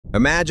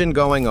Imagine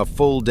going a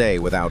full day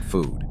without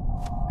food.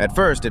 At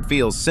first, it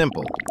feels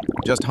simple.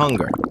 Just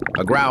hunger,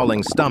 a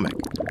growling stomach,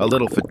 a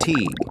little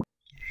fatigue.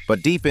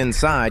 But deep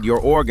inside, your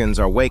organs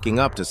are waking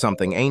up to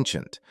something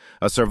ancient,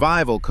 a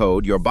survival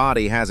code your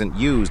body hasn't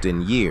used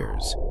in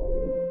years.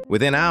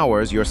 Within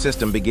hours, your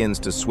system begins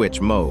to switch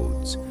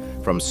modes,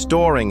 from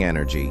storing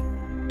energy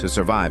to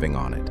surviving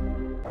on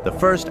it. The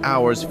first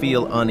hours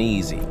feel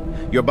uneasy.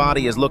 Your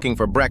body is looking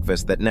for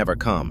breakfast that never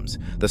comes.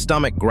 The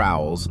stomach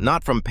growls,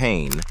 not from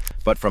pain,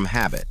 but from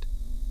habit.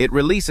 It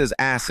releases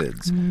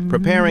acids,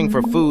 preparing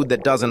for food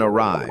that doesn't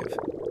arrive.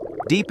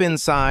 Deep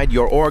inside,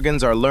 your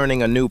organs are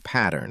learning a new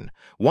pattern,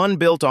 one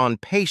built on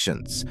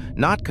patience,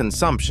 not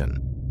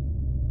consumption.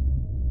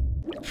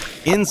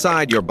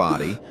 Inside your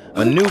body,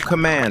 a new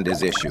command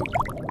is issued: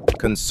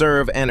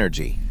 conserve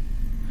energy.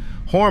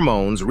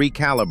 Hormones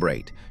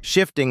recalibrate,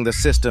 shifting the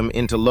system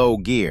into low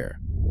gear.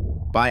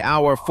 By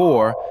hour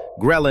 4,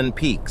 ghrelin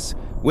peaks,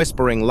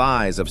 whispering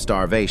lies of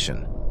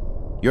starvation.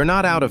 You're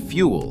not out of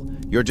fuel,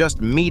 you're just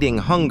meeting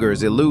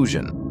hunger's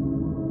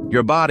illusion.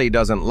 Your body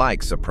doesn't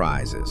like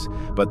surprises,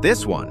 but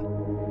this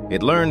one,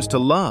 it learns to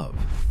love.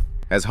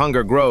 As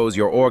hunger grows,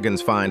 your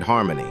organs find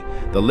harmony.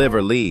 The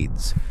liver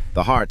leads,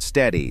 the heart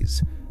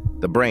steadies,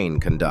 the brain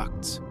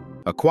conducts.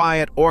 A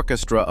quiet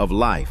orchestra of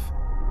life,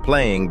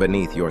 playing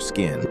beneath your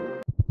skin.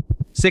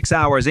 6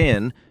 hours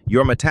in,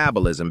 your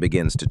metabolism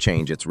begins to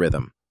change its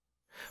rhythm.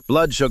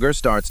 Blood sugar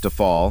starts to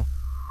fall,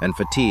 and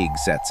fatigue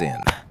sets in.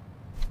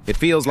 It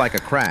feels like a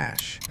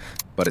crash,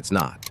 but it's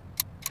not.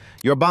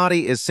 Your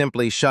body is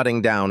simply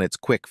shutting down its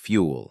quick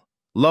fuel,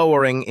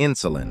 lowering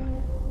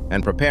insulin,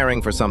 and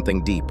preparing for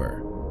something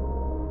deeper.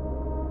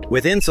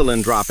 With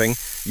insulin dropping,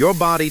 your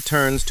body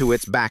turns to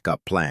its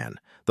backup plan.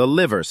 The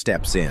liver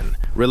steps in,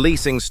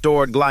 releasing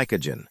stored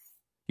glycogen,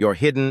 your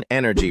hidden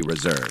energy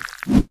reserve.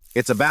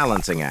 It's a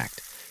balancing act,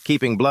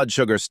 keeping blood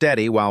sugar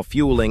steady while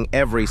fueling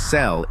every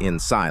cell in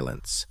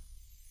silence.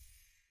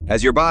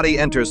 As your body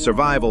enters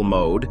survival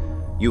mode,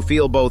 you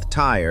feel both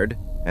tired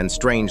and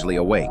strangely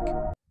awake.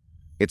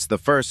 It's the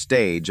first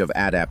stage of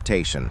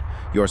adaptation,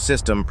 your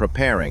system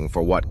preparing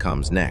for what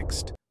comes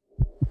next.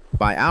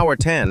 By hour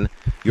 10,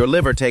 your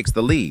liver takes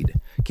the lead,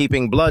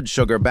 keeping blood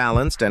sugar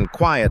balanced and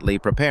quietly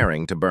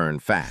preparing to burn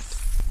fat.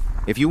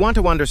 If you want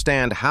to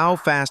understand how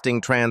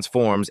fasting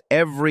transforms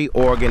every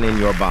organ in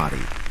your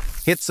body,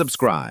 hit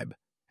subscribe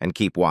and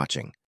keep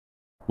watching.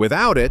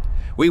 Without it,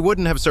 we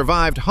wouldn't have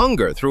survived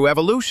hunger through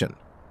evolution.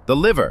 The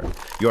liver,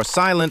 your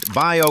silent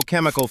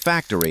biochemical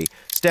factory,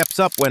 steps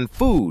up when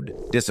food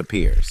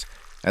disappears.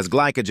 As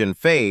glycogen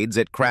fades,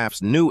 it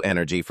crafts new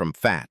energy from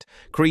fat,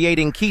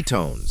 creating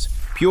ketones,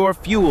 pure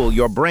fuel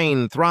your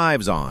brain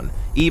thrives on,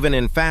 even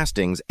in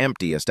fasting's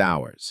emptiest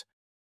hours.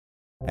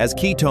 As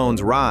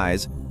ketones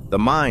rise, the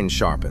mind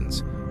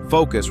sharpens.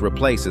 Focus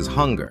replaces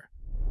hunger.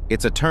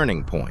 It's a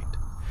turning point.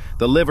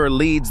 The liver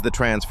leads the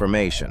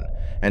transformation,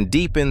 and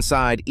deep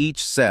inside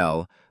each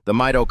cell, the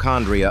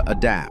mitochondria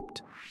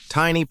adapt.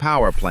 Tiny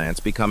power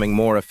plants becoming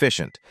more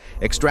efficient,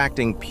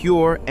 extracting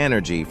pure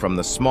energy from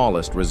the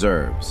smallest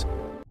reserves.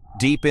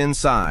 Deep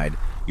inside,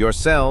 your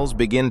cells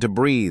begin to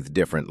breathe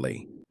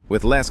differently.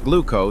 With less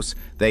glucose,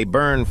 they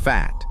burn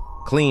fat,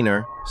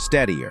 cleaner,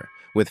 steadier,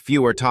 with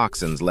fewer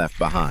toxins left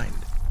behind.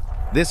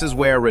 This is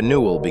where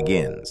renewal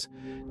begins.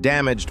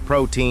 Damaged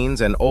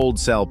proteins and old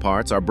cell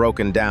parts are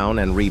broken down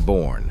and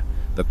reborn.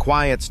 The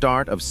quiet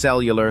start of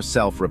cellular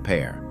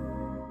self-repair.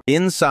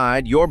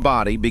 Inside, your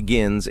body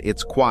begins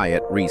its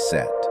quiet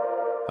reset.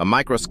 A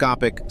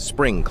microscopic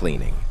spring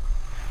cleaning.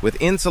 With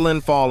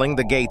insulin falling,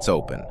 the gates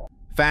open.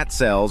 Fat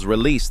cells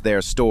release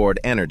their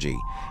stored energy,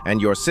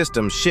 and your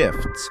system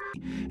shifts.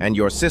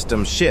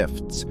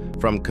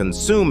 From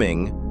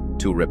consuming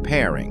to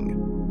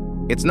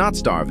repairing. It's not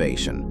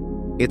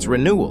starvation, it's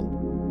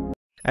renewal.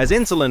 As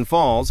insulin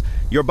falls,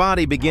 your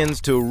body begins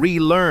to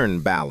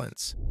relearn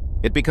balance.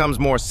 It becomes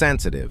more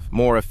sensitive,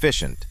 more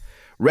efficient,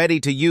 ready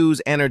to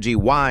use energy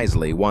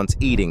wisely once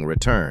eating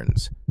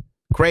returns.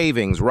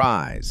 Cravings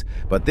rise,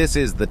 but this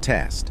is the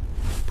test.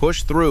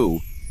 Push through,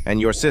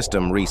 and your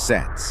system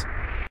resets,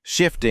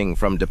 shifting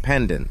from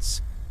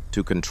dependence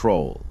to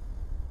control.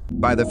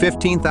 By the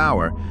 15th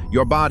hour,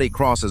 your body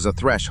crosses a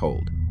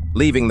threshold,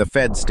 leaving the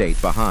fed state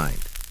behind.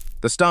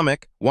 The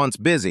stomach, once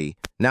busy,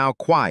 now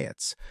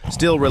quiets,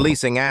 still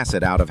releasing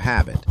acid out of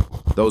habit.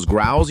 Those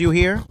growls you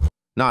hear?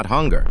 Not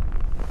hunger,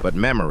 but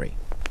memory.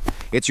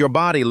 It's your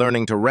body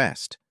learning to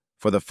rest,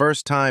 for the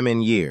first time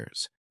in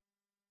years.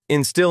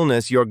 In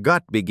stillness, your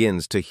gut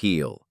begins to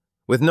heal.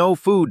 With no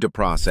food to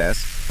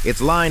process,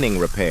 its lining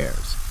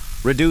repairs,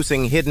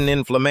 reducing hidden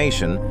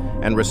inflammation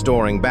and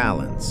restoring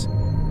balance.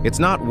 It's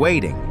not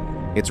waiting,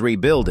 it's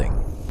rebuilding.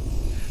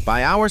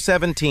 By hour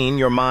 17,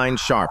 your mind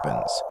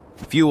sharpens,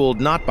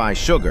 fueled not by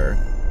sugar,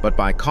 but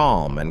by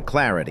calm and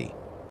clarity.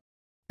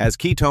 As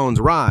ketones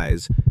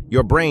rise,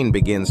 your brain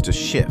begins to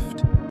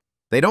shift.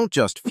 They don't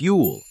just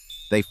fuel,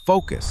 they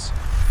focus,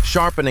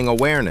 sharpening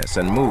awareness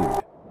and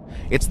mood.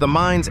 It's the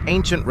mind's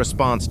ancient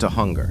response to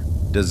hunger,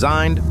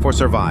 designed for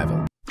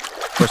survival.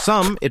 For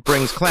some, it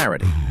brings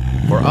clarity.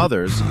 For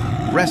others,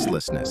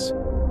 restlessness.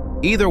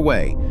 Either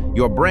way,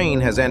 your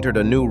brain has entered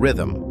a new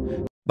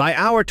rhythm. By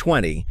hour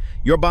 20,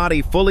 your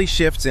body fully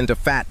shifts into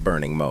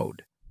fat-burning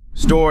mode.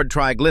 Stored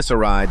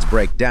triglycerides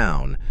break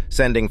down,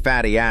 sending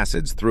fatty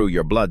acids through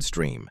your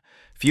bloodstream,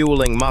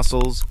 fueling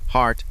muscles,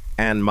 heart,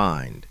 and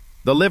mind.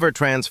 The liver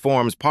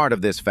transforms part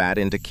of this fat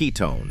into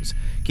ketones,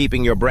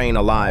 keeping your brain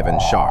alive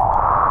and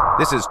sharp.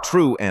 This is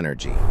true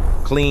energy,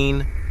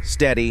 clean,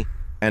 steady,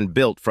 and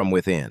built from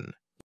within.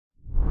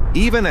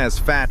 Even as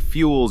fat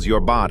fuels your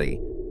body,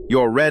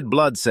 your red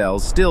blood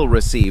cells still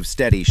receive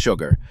steady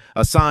sugar,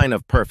 a sign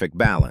of perfect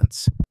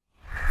balance.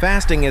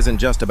 Fasting isn't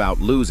just about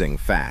losing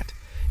fat.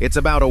 It's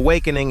about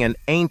awakening an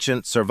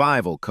ancient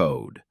survival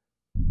code.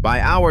 By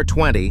hour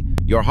 20,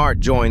 your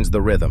heart joins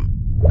the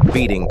rhythm,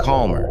 beating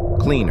calmer,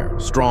 cleaner,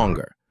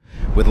 stronger.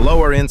 With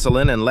lower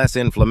insulin and less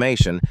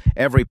inflammation,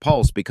 every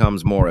pulse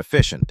becomes more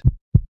efficient.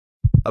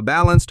 A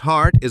balanced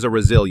heart is a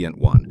resilient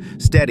one,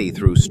 steady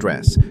through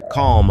stress,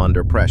 calm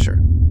under pressure.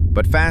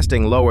 But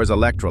fasting lowers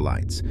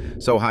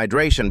electrolytes, so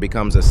hydration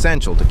becomes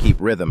essential to keep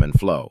rhythm and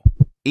flow.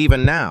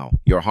 Even now,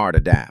 your heart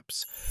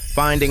adapts,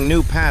 finding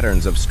new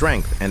patterns of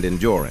strength and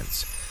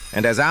endurance.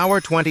 And as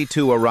hour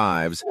 22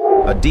 arrives,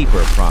 a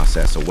deeper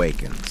process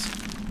awakens.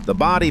 The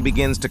body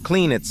begins to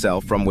clean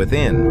itself from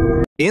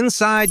within.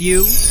 Inside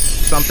you,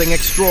 something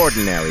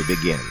extraordinary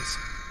begins.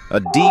 A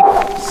deep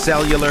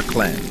cellular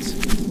cleanse.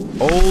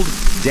 Old,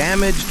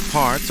 damaged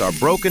parts are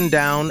broken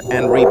down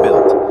and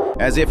rebuilt,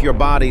 as if your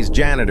body's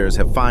janitors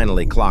have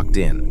finally clocked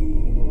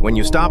in. When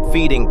you stop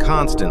feeding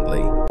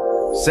constantly,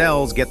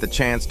 cells get the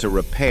chance to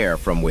repair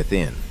from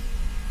within.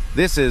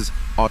 This is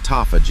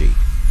autophagy,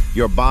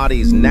 your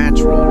body's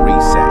natural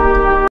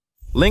reset.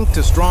 Linked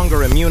to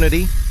stronger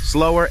immunity,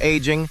 slower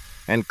aging,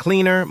 and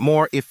cleaner,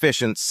 more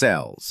efficient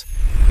cells.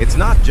 It's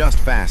not just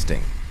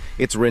fasting,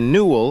 it's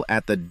renewal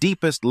at the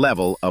deepest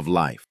level of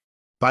life.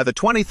 By the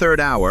 23rd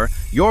hour,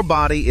 your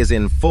body is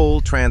in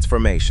full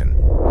transformation.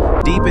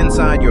 Deep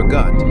inside your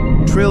gut,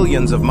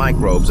 trillions of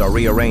microbes are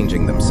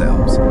rearranging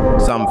themselves,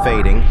 some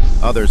fading,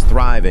 others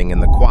thriving in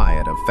the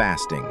quiet of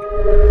fasting.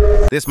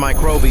 This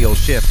microbial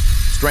shift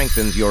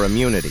strengthens your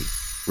immunity,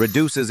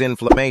 reduces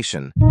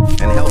inflammation,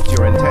 and helps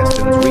your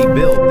intestines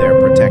rebuild their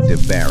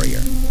protective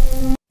barrier.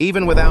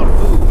 Even without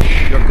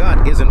food, your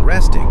gut isn't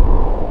resting,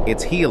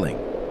 it's healing.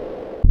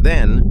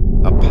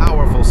 Then, a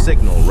powerful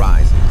signal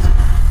rises,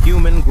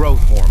 human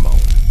growth hormone.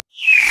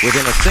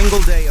 Within a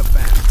single day of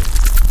fasting,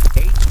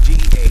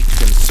 HGH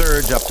can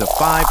surge up to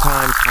 5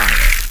 times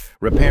higher,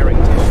 repairing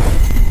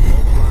tissue,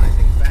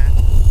 mobilizing fat,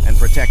 and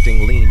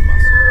protecting lean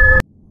muscle.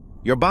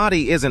 Your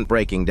body isn't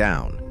breaking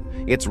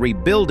down, it's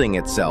rebuilding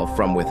itself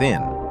from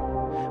within.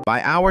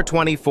 By hour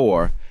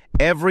 24,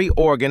 every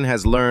organ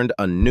has learned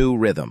a new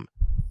rhythm.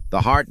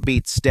 The heart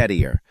beats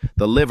steadier,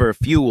 the liver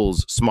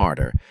fuels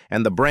smarter,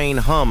 and the brain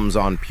hums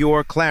on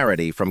pure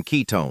clarity from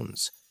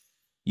ketones.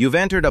 You've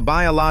entered a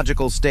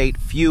biological state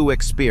few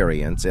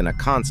experience in a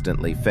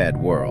constantly fed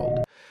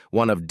world,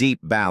 one of deep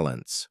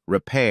balance,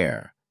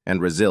 repair,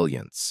 and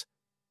resilience.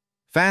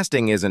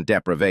 Fasting isn't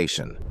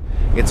deprivation.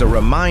 It's a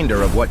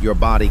reminder of what your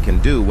body can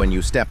do when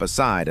you step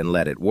aside and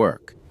let it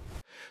work.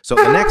 So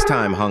the next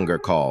time hunger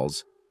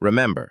calls,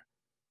 remember,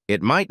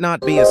 it might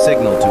not be a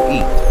signal to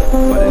eat,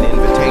 but an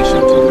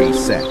invitation to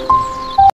reset.